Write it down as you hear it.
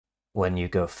When you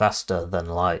go faster than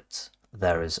light,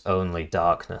 there is only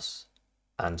darkness.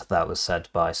 And that was said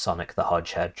by Sonic the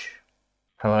Hedgehog.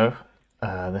 Hello,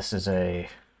 this is a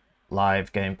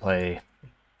live gameplay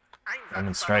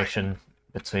demonstration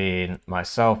between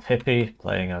myself, Hippie,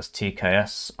 playing as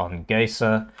TKS on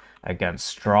Geisa, against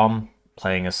Strom,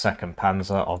 playing as 2nd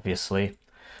Panzer, obviously.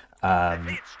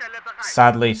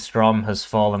 Sadly, Strom has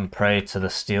fallen prey to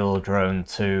the Steel Drone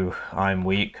 2 I'm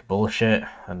weak bullshit,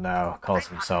 and now calls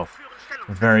himself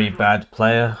a very bad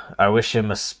player. I wish him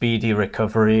a speedy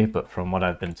recovery, but from what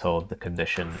I've been told, the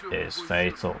condition is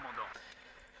fatal.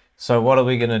 So what are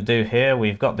we going to do here?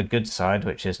 We've got the good side,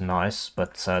 which is nice,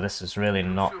 but this is really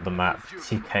not the map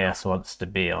TKS wants to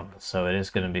be on, so it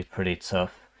is going to be pretty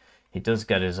tough. He does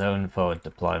get his own forward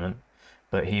deployment,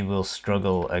 but he will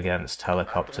struggle against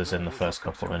helicopters in the first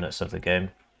couple of minutes of the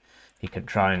game. He can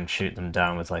try and shoot them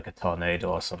down with like a tornado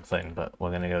or something, but we're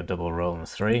going to go double roll in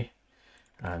 3,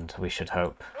 and we should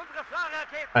hope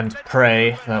and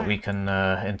pray that we can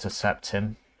intercept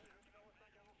him.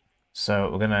 So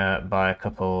we're going to buy a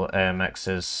couple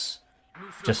AMXs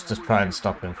just to try and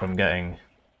stop him from getting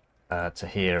to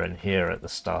here and here at the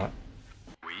start.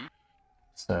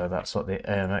 So that's what the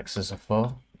AMXs are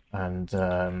for.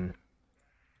 And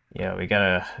yeah, we get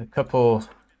a couple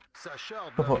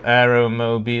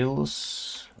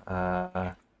aeromobiles.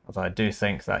 Although I do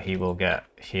think that he will get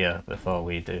here before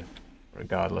we do,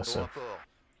 regardless of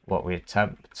what we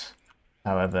attempt.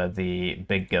 However, the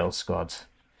big girl squad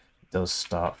does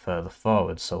start further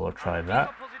forward, so we'll try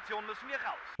that.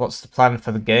 What's the plan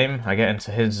for the game? I get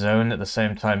into his zone at the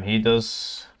same time he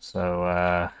does,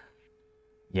 so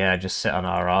yeah, just sit on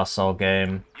our arsehole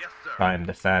game, try and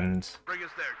defend.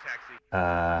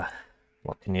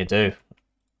 What can you do?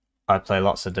 I play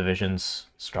lots of divisions,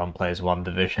 Strom plays 1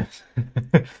 division.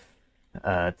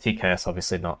 TKS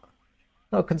obviously not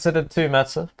considered too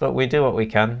meta, but we do what we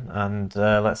can, and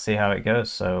let's see how it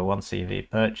goes. So 1 CV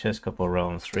purchase, couple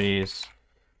roll 3s.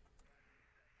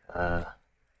 But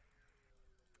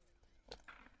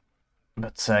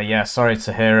yeah, sorry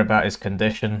to hear about his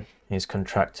condition. He's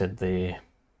contracted the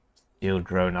steel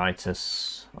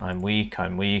drone-itis. I'm weak,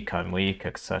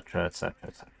 etc, etc,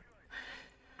 etc.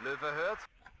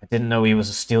 I didn't know he was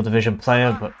a Steel Division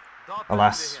player, but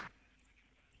alas,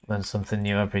 learn something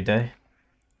new every day.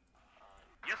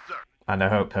 And I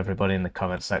hope everybody in the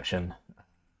comment section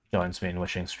joins me in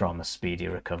wishing Strom a speedy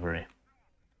recovery.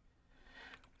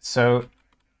 So,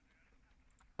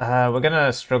 we're going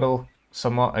to struggle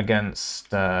somewhat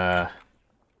against masses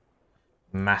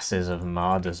of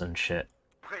Marders and shit.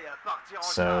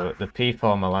 So the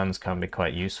P4 Milans can be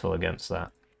quite useful against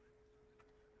that.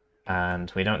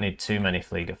 And we don't need too many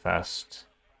Fliegerfast.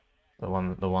 The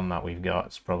one that we've got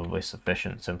is probably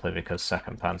sufficient, simply because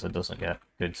 2nd Panzer doesn't get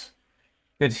good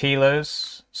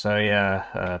helos. So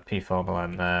yeah, P4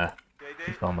 Milan there,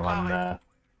 P4 Milan there.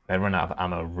 They run out of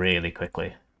ammo really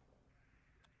quickly.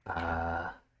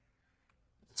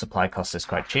 Supply cost is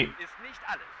quite cheap,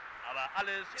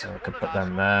 so we can put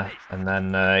them there. And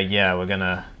then yeah, we're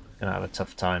gonna have a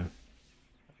tough time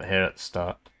over here at the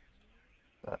start,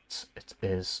 but it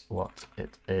is what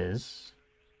it is.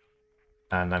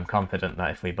 And I'm confident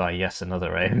that if we buy yes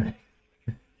another aim,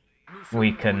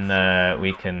 we can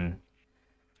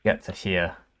get to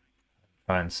here,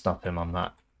 try and stop him on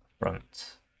that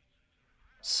front.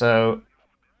 So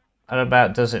that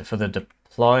about does it for the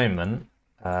deployment.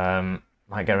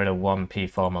 Might get rid of 1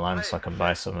 P4 Milan so I can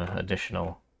buy some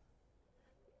additional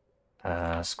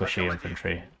squishy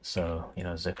infantry. So, you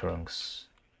know, Zickerungs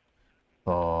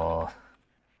for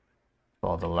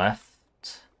the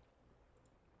left.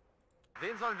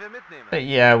 But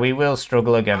yeah, we will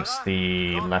struggle against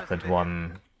the Leopard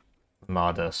 1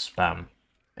 Marder spam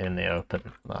in the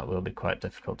open. That will be quite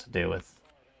difficult to deal with.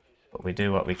 But we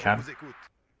do what we can.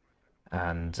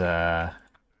 And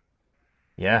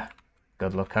yeah,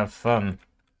 good luck, have fun.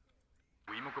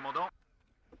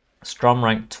 Strom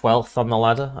ranked 12th on the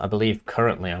ladder. I believe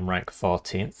currently I'm ranked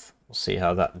 14th. We'll see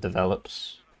how that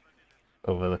develops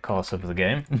over the course of the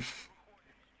game.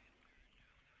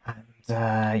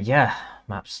 And yeah,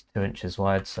 map's 2 inches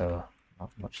wide, so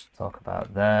not much to talk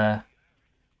about there.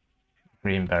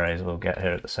 Green Berets will get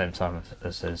here at the same time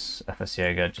as his FS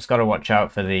Jaeger. Just got to watch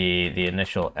out for the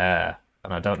initial air,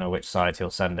 and I don't know which side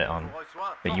he'll send it on,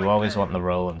 but you always want the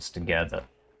Rolands together,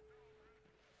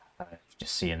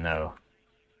 just so you know.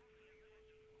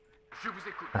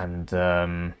 And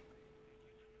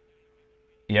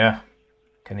yeah,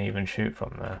 can he even shoot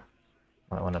from there?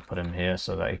 Might want to put him here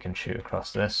so that he can shoot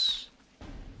across this.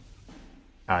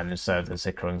 And instead of the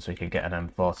Zickerungs, we could get an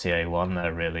M40A1.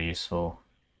 They're really useful,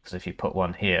 because if you put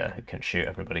one here, it can shoot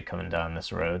everybody coming down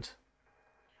this road.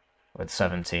 with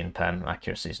 17 pen.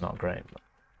 Accuracy is not great. But...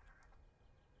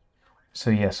 So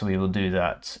yes, we will do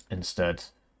that instead.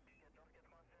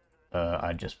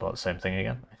 I just bought the same thing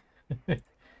again.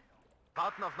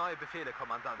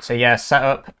 So yeah, set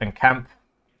up and camp.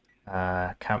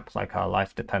 Camp like our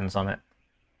life depends on it.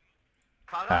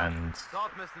 And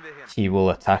he will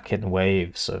attack in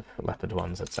waves of leopard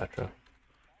ones, etc.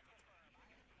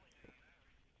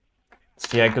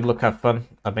 So yeah, good luck, have fun.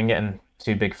 I've been getting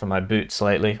too big for my boots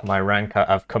lately. My rank,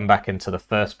 I've come back into the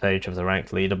first page of the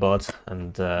ranked leaderboard,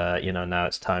 and you know, now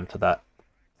it's time for that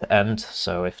to end.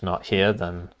 So if not here,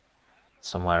 then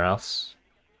somewhere else.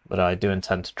 But I do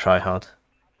intend to try hard.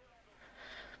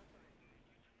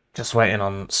 Just waiting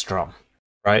on Strom.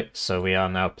 Right, so we are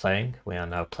now playing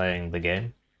the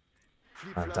game,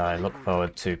 and I look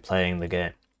forward to playing the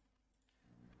game.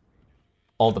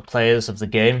 All the players of the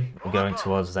game are going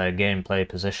towards their gameplay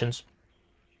positions,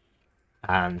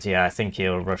 and yeah, I think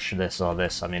he'll rush this or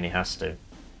this. I mean, he has to.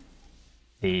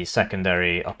 The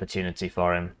secondary opportunity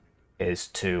for him is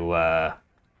to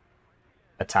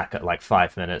attack at like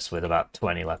 5 minutes with about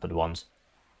 20 leopard ones,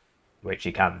 which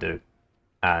he can do,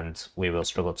 and we will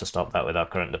struggle to stop that with our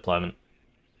current deployment.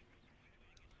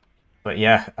 But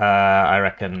yeah, I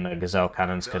reckon Gazelle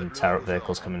cannons can tear up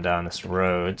vehicles coming down this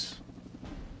road.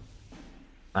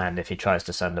 And if he tries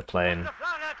to send a plane,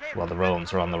 well, the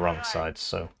Rolands are on the wrong side,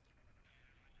 so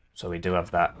we do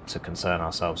have that to concern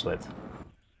ourselves with.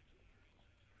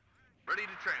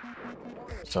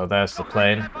 So there's the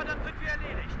plane.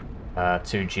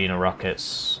 2 Gina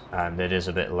rockets, and it is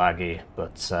a bit laggy,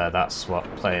 but that's what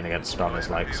playing against Strom is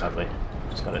like, sadly.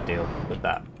 Just got to deal with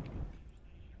that.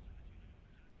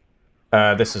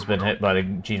 This has been hit by the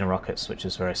Gina rockets, which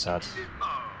is very sad.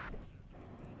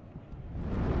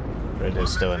 It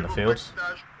is still in the field.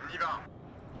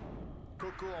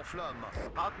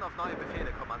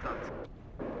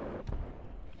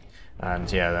 And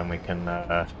yeah, then we can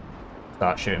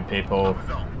start shooting people.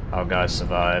 Our guys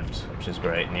survived, which is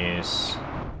great news.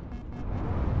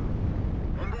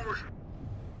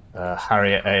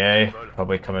 Harriet AA,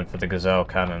 probably coming for the Gazelle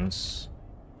cannons.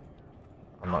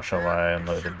 I'm not sure why I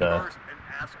unloaded there.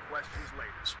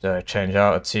 Just change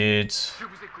altitude.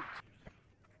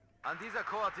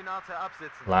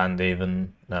 Land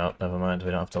even. No, never mind,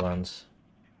 we don't have to land.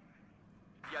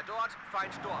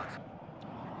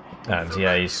 And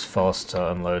yeah, he's forced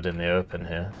to unload in the open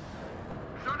here.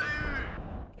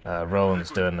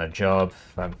 Roland's doing their job.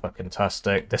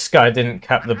 Fan-fucking-tastic. This guy didn't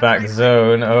cap the back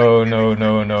zone. Oh no,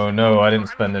 no, no, no. I didn't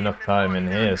spend enough time in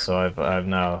here, so I've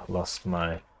now lost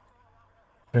my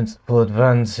principal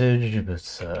advantage,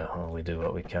 but well, we do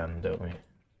what we can, don't we? It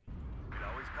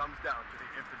always comes down to the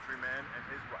infantryman and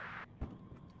his rifle.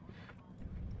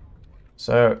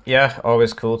 So yeah,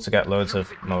 always cool to get loads of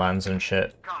Milans and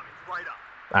shit.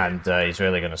 And he's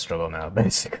really going to struggle now,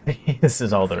 basically. This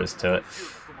is all there is to it.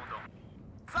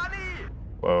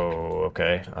 Whoa,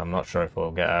 okay. I'm not sure if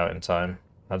we'll get out in time.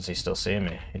 How does he still see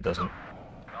me? He doesn't.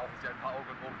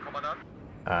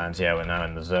 And yeah, we're now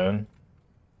in the zone.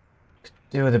 Could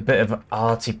do with a bit of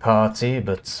arty-party,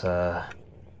 but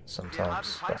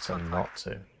sometimes better not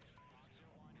to.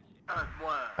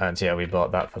 And yeah, we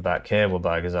bought that for back here. We'll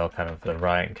buy a Gazelle cannon for the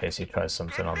right in case he tries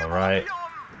something on the right.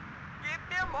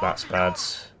 That's bad.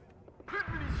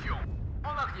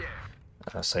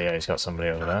 So yeah, he's got somebody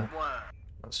over there.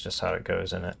 That's just how it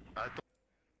goes, isn't it?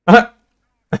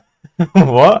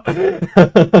 What?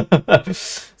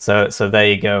 So there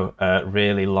you go.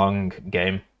 Really long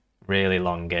game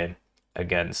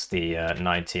against the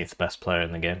 19th best player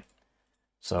in the game.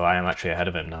 So I am actually ahead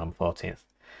of him now. I'm 14th.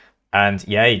 And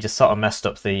yeah, he just sort of messed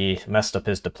up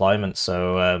his deployment.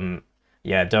 So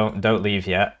yeah, don't leave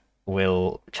yet.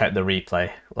 We'll check the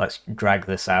replay. Let's drag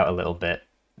this out a little bit.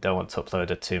 Don't want to upload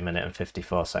a 2-minute and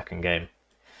 54-second game.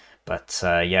 But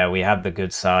yeah, we had the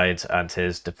good side, and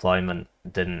his deployment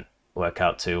didn't work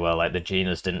out too well. Like, the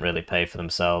Ginas didn't really pay for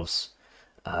themselves.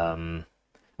 Well,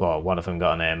 one of them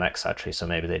got an AMX actually, so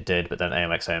maybe they did, but then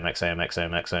AMX, AMX, AMX,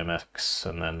 AMX, AMX,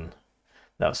 and then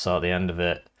that was sort of the end of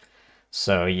it.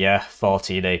 So yeah,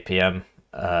 14 APM.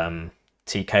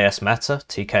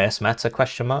 TKS meta,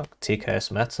 question mark,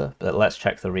 TKS meta, but let's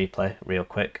check the replay real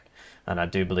quick. And I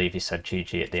do believe he said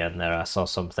GG at the end there. I saw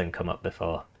something come up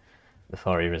before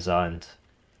he resigned.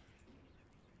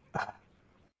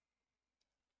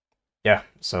 Yeah,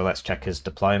 so let's check his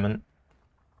deployment.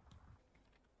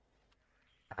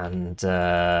 And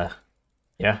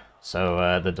yeah,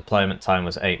 so the deployment time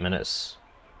was 8 minutes.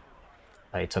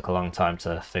 He took a long time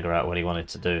to figure out what he wanted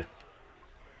to do.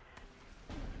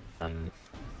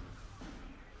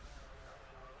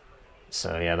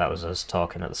 So yeah, that was us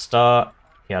talking at the start.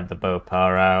 He had the bow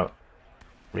power out.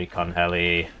 recon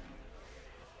heli,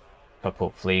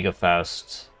 couple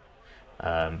Fliegerfaust,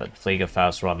 but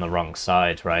Fliegerfaust were on the wrong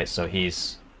side, right? So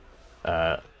he's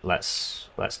let's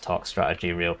talk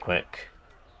strategy real quick.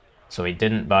 So he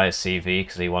didn't buy a CV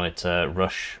because he wanted to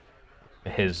rush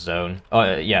his zone.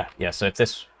 Oh yeah. So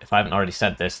if I haven't already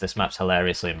said this, this map's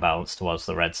hilariously imbalanced towards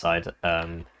the red side,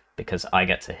 because I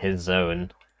get to his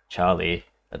zone, Charlie,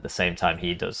 at the same time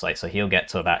he does. Like, so he'll get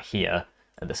to about here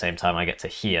at the same time I get to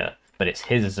here, but it's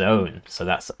his zone, so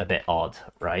that's a bit odd,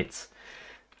 right?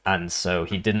 And so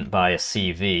he didn't buy a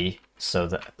CV so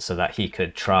that he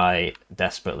could try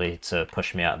desperately to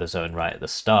push me out of the zone right at the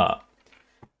start,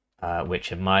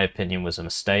 which in my opinion was a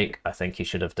mistake. I think he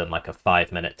should have done like a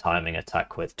 5-minute timing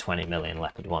attack with 20 million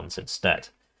Leopard 1s instead.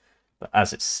 But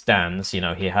as it stands, you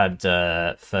know, he had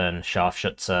Fern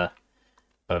Scharfschütze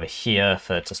over here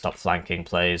to stop flanking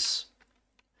plays.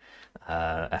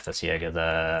 FS Jäger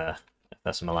there,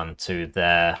 FS Milan 2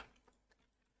 there,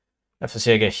 FS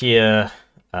Jäger here.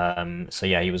 So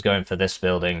yeah, he was going for this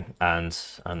building and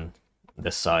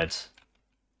this side.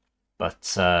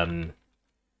 But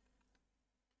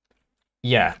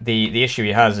yeah, the issue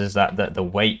he has is that the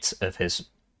weight of his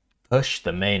push,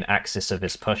 the main axis of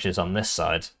his push is on this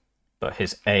side, but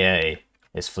his AA,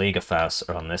 his Fliegerfaust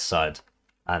are on this side,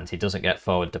 and he doesn't get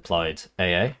forward deployed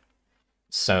AA.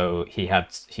 So he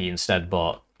instead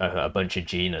bought a bunch of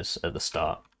Ginas at the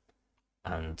start.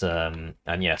 And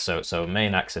yeah, so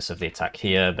main axis of the attack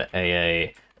here, but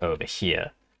AA over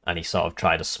here, and he sort of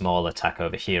tried a small attack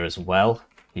over here as well.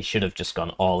 He should have just gone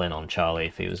all in on Charlie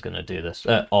if he was going to do this,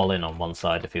 all in on one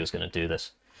side if he was going to do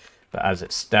this. But as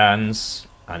it stands,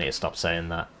 I need to stop saying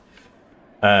that.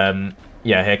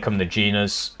 Yeah, here come the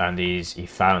Ginas, and he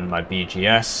found my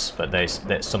BGS,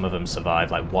 but some of them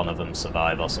survive, like one of them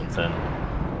survive or something.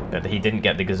 But he didn't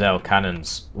get the Gazelle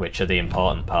cannons, which are the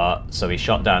important part. So he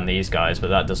shot down these guys, but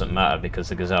that doesn't matter because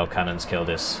the Gazelle cannons killed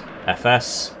his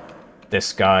FS.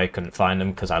 This guy couldn't find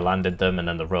him because I landed them, and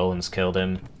then the Rolands killed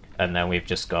him. And then we've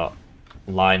just got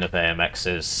line of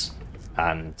AMXs,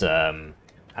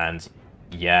 and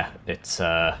yeah, it's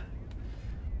a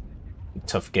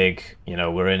tough gig. You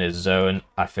know, we're in his zone.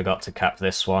 I forgot to cap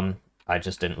this one. I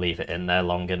just didn't leave it in there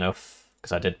long enough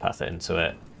because I did path it into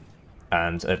it.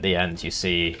 And at the end, you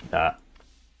see that,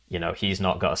 you know, he's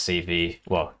not got a CV.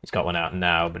 Well, he's got one out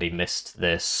now, but he missed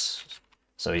this.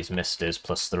 So he's missed his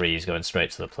 +3. He's going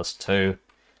straight to the +2.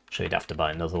 So he'd have to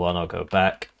buy another one or go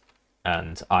back.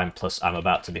 And I'm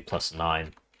about to be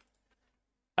 +9.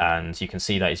 And you can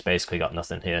see that he's basically got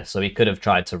nothing here. So he could have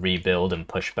tried to rebuild and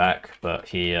push back, but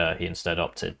he instead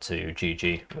opted to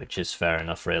GG, which is fair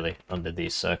enough, really, under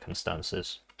these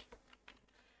circumstances.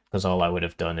 Because all I would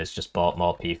have done is just bought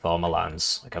more P4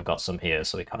 Milans. Like, I've got some here,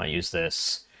 so we can't use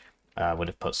this. I would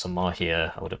have put some more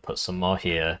here. I would have put some more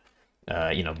here.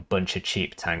 You know, bunch of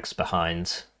cheap tanks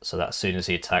behind, so that as soon as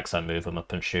he attacks, I move him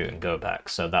up and shoot and go back.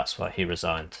 So that's why he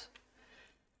resigned.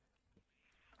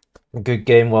 Good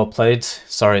game, well played.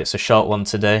 Sorry, it's a short one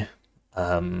today.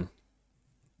 But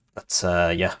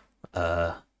yeah,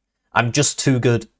 I'm just too good.